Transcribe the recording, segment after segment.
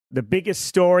The biggest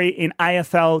story in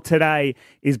AFL today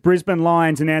is Brisbane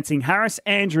Lions announcing Harris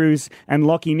Andrews and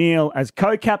Lachie Neale as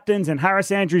co-captains, and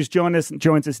Harris Andrews joins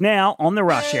us now on the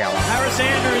Rush Hour. Harris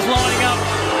Andrews lining up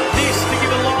this to give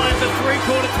the Lions a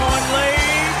three-quarter time lead,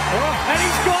 and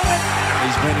he's got it.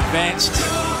 He's been advanced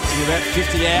to about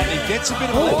 50 out, and he gets a bit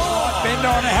of a bender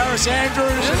on Harris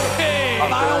Andrews and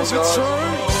nails it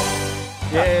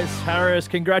through. Yes, Harris,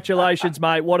 congratulations,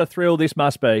 mate. What a thrill this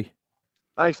must be.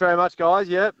 Thanks very much, guys.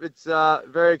 Yep, it's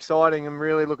very exciting. I'm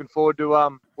really looking forward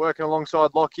to working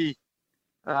alongside Lachie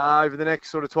over the next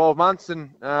sort of 12 months.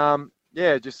 And,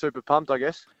 just super pumped, I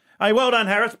guess. Hey, well done,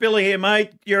 Harris. Billy here,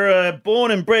 mate. You're a born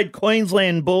and bred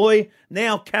Queensland boy,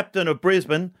 now captain of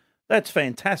Brisbane. That's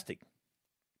fantastic.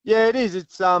 Yeah, it is.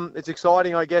 It's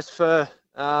exciting, I guess, for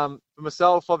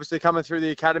myself, obviously coming through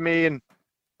the academy and,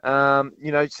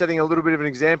 setting a little bit of an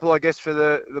example, I guess, for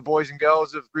the boys and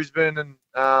girls of Brisbane and,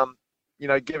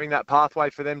 giving that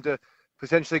pathway for them to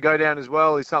potentially go down as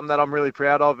well is something that I'm really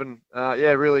proud of. And,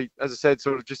 really, as I said,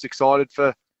 sort of just excited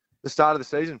for the start of the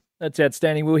season. That's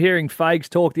outstanding. We were hearing Fags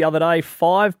talk the other day.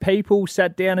 5 people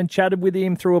sat down and chatted with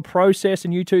him through a process,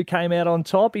 and you two came out on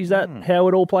top. Is that how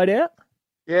it all played out?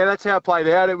 Yeah, that's how it played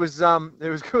out. It was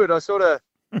good. I sort of,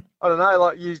 I don't know,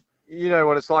 like you know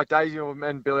what it's like, Daisy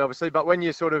and Billy, obviously. But when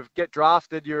you sort of get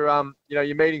drafted, you're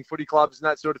meeting footy clubs and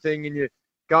that sort of thing, and you're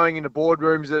going into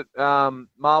boardrooms at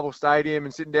Marvel Stadium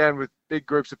and sitting down with big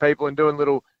groups of people and doing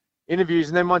little interviews.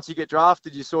 And then once you get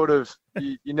drafted, you sort of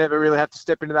you never really have to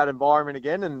step into that environment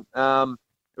again. And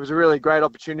it was a really great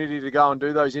opportunity to go and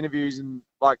do those interviews and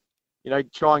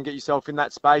try and get yourself in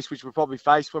that space, which we'll probably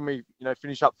face when we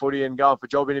finish up footy and going for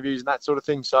job interviews and that sort of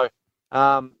thing. So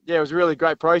it was a really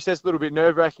great process. A little bit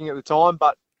nerve wracking at the time,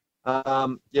 but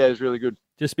it was really good.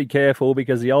 Just be careful,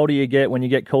 because the older you get, when you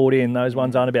get called in, those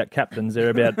ones aren't about captains.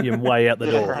 They're about you way out the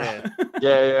door.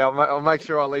 I'll make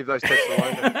sure I leave those texts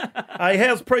alone. Hey,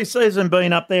 how's pre-season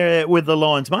been up there with the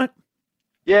Lions, mate?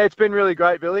 Yeah, it's been really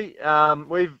great, Billy.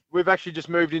 We've actually just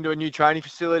moved into a new training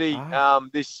facility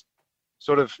this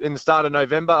sort of in the start of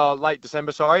November, or late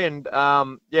December, sorry. And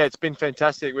it's been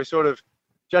fantastic. We're sort of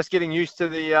just getting used to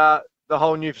the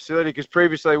whole new facility, because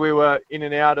previously we were in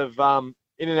and out of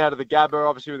the Gabba,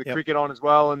 obviously with the cricket on as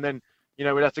well. And then,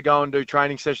 we'd have to go and do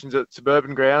training sessions at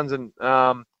suburban grounds. And,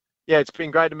 it's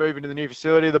been great to move into the new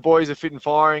facility. The boys are fit and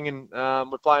firing, and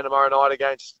we're playing tomorrow night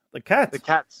against the Cats.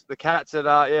 The Cats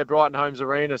at Brighton Homes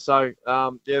Arena. So,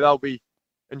 they'll be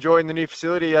enjoying the new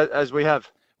facility as we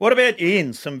have. What about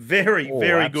ins? Some very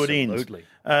good ins.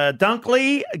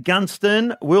 Dunkley,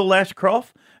 Gunston, Will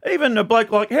Ashcroft, even a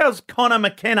bloke like, how's Connor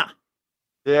McKenna?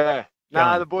 Yeah.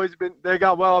 The boys they're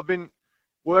going well. I've been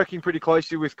working pretty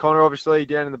closely with Connor, obviously,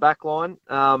 down in the back line.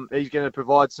 He's going to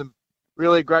provide some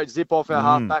really great zip off our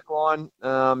half back line.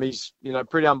 He's,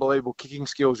 pretty unbelievable kicking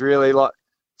skills, really. Like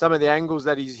some of the angles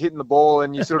that he's hitting the ball,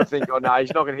 and you sort of think, oh, no,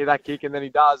 he's not going to hit that kick, and then he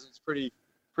does. It's pretty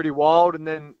wild. And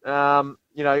then,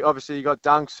 obviously you got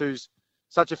Dunks, who's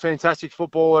such a fantastic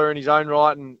footballer in his own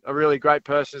right and a really great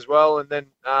person as well. And then,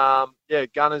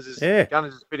 Gunners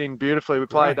has fit in beautifully. We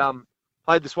played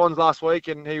the Swans last week,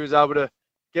 and he was able to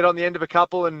get on the end of a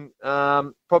couple. And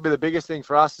probably the biggest thing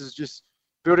for us is just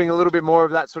building a little bit more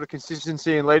of that sort of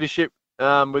consistency and leadership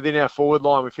within our forward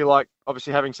line. We feel like,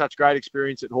 obviously, having such great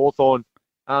experience at Hawthorn,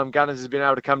 Gunners has been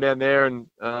able to come down there and,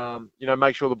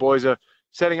 make sure the boys are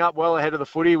setting up well ahead of the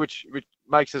footy, which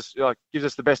makes us gives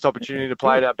us the best opportunity to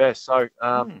play at our best. So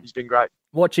he's been great.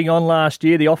 Watching on last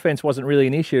year, the offense wasn't really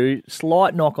an issue.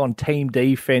 Slight knock on team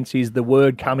defense is the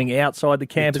word coming outside the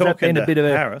camp. Has that been a bit of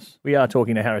a Harris? We are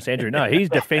talking to Harris Andrew. No, his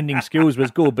defending skills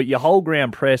was good, but your whole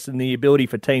ground press and the ability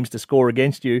for teams to score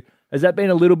against you, has that been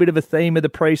a little bit of a theme of the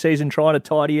preseason, trying to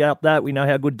tidy up that? We know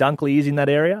how good Dunkley is in that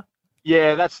area.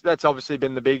 Yeah, that's obviously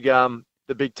been the big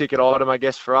ticket item, I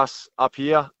guess, for us up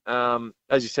here.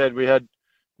 As you said, we had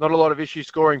not a lot of issues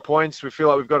scoring points. We feel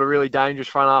like we've got a really dangerous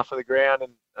front half of the ground,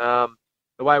 and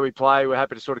the way we play, we're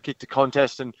happy to sort of kick to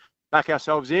contest and back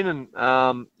ourselves in,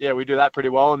 and we do that pretty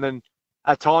well. And then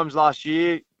at times last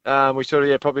year, we sort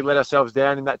of probably let ourselves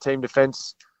down in that team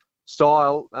defence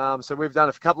style. So we've done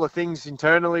a couple of things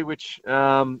internally, which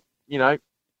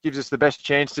gives us the best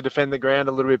chance to defend the ground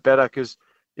a little bit better, because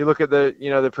you look at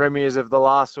the premiers of the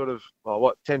last sort of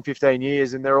 10, 15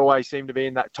 years, and they always seem to be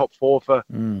in that top 4 for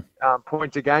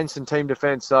points against and team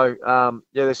defence. So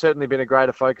there's certainly been a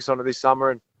greater focus on it this summer,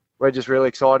 and we're just really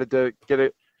excited to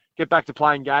get back to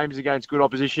playing games against good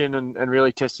opposition and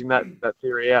really testing that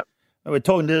theory out. We're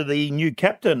talking to the new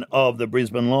captain of the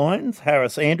Brisbane Lions,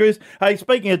 Harris Andrews. Hey,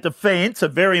 speaking of defence, a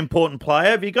very important player.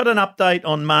 Have you got an update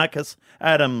on Marcus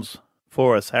Adams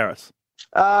for us, Harris?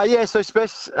 So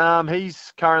Spess,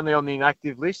 he's currently on the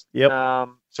inactive list. Yep.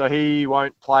 So he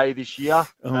won't play this year.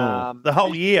 The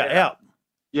whole year out.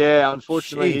 Yeah,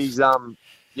 unfortunately, he's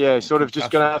sort of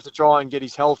just going to have to try and get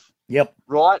his health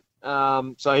right.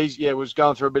 So he's was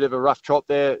going through a bit of a rough trot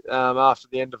there after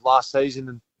the end of last season,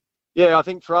 and I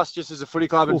think for us, just as a footy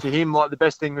club, and for him, like the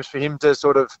best thing was for him to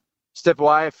sort of step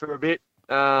away for a bit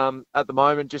at the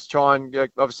moment, just try and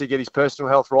obviously get his personal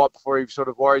health right before he sort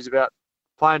of worries about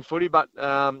playing footy. But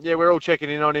we're all checking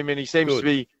in on him, and he seems to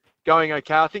be going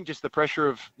okay. I think just the pressure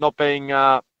of not being,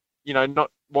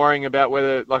 not worrying about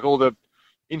whether like all the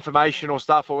information or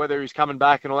stuff or whether he's coming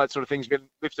back and all that sort of thing's been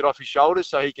lifted off his shoulders,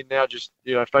 so he can now just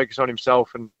focus on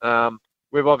himself. And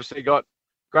we've obviously got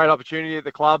great opportunity at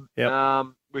the club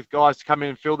with guys to come in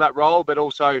and fill that role, but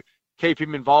also keep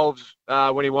him involved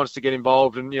when he wants to get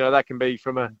involved. And that can be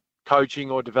from a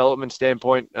coaching or development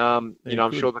standpoint. I'm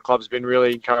sure the club's been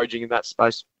really encouraging in that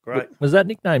space. Great. Was that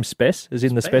nickname Spess, as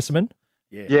in the specimen?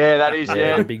 Yeah, that is.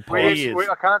 Yeah, big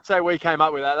I can't say we came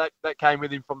up with that. That came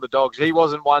with him from the Dogs. He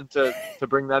wasn't one to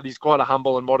bring that. He's quite a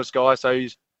humble and modest guy, so he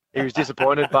was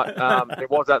disappointed. But it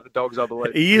was at the Dogs, I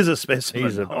believe. He is a specimen.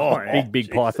 He's a big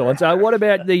python. So what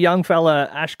about the young fella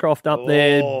Ashcroft up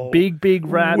there? Big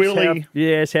raps. Willie.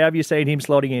 How have you seen him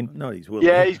slotting in? No, he's Willie.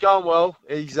 Yeah, he's going well.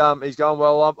 He's going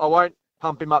well. I won't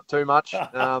pump him up too much.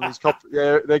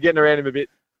 They're getting around him a bit.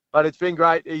 But it's been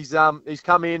great. He's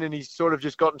come in and he's sort of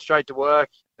just gotten straight to work.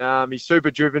 He's super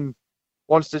driven,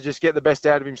 wants to just get the best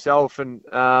out of himself, and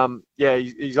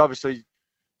he's obviously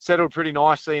settled pretty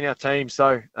nicely in our team.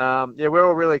 So we're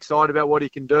all really excited about what he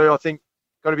can do. I think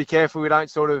got to be careful we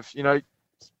don't sort of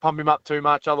pump him up too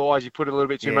much. Otherwise, you put a little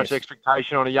bit too much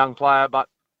expectation on a young player. But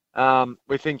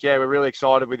we think we're really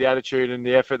excited with the attitude and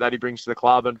the effort that he brings to the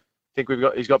club, and I think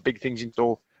he's got big things in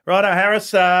store. Righto,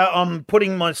 Harris, I'm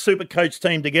putting my super coach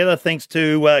team together thanks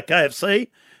to KFC.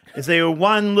 Is there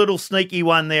one little sneaky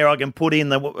one there I can put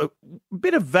in? A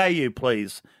bit of value,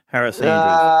 please, Harris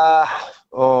Andrews.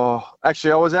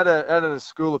 Actually, I was at a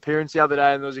school appearance the other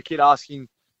day, and there was a kid asking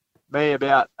me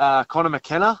about Connor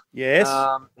McKenna. Yes.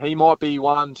 He might be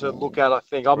one to look at, I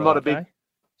think. I'm not a big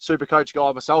super coach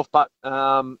guy myself, but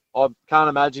I can't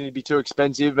imagine he'd be too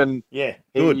expensive. And he's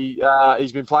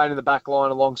been playing in the back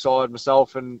line alongside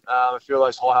myself and a few of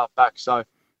those high half backs. So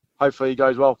hopefully he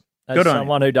goes well. As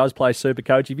someone who does play super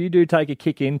coach, if you do take a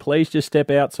kick in, please just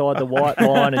step outside the white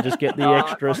line and just get the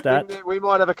extra stat. We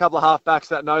might have a couple of half backs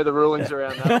that know the rulings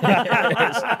around that.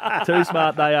 Yes, too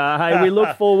smart they are. Hey, we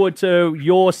look forward to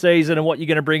your season and what you're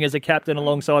going to bring as a captain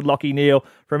alongside Lachie Neale.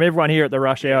 From everyone here at the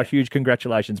Rush Hour, huge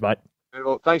congratulations, mate.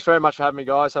 Well, thanks very much for having me,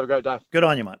 guys. Have a great day. Good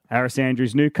on you, mate. Harris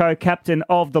Andrews, new co-captain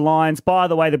of the Lions. By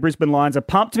the way, the Brisbane Lions are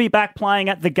pumped to be back playing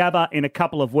at the Gabba in a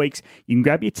couple of weeks. You can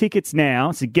grab your tickets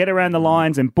now, so get around the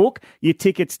Lions and book your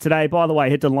tickets today. By the way,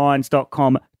 head to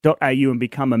lions.com.au and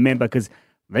become a member, because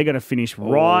they're going to finish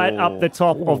right up the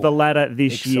top of the ladder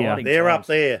this year. They're up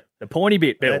there. The pointy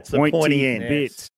bit, Bill. That's the pointy end. Bit.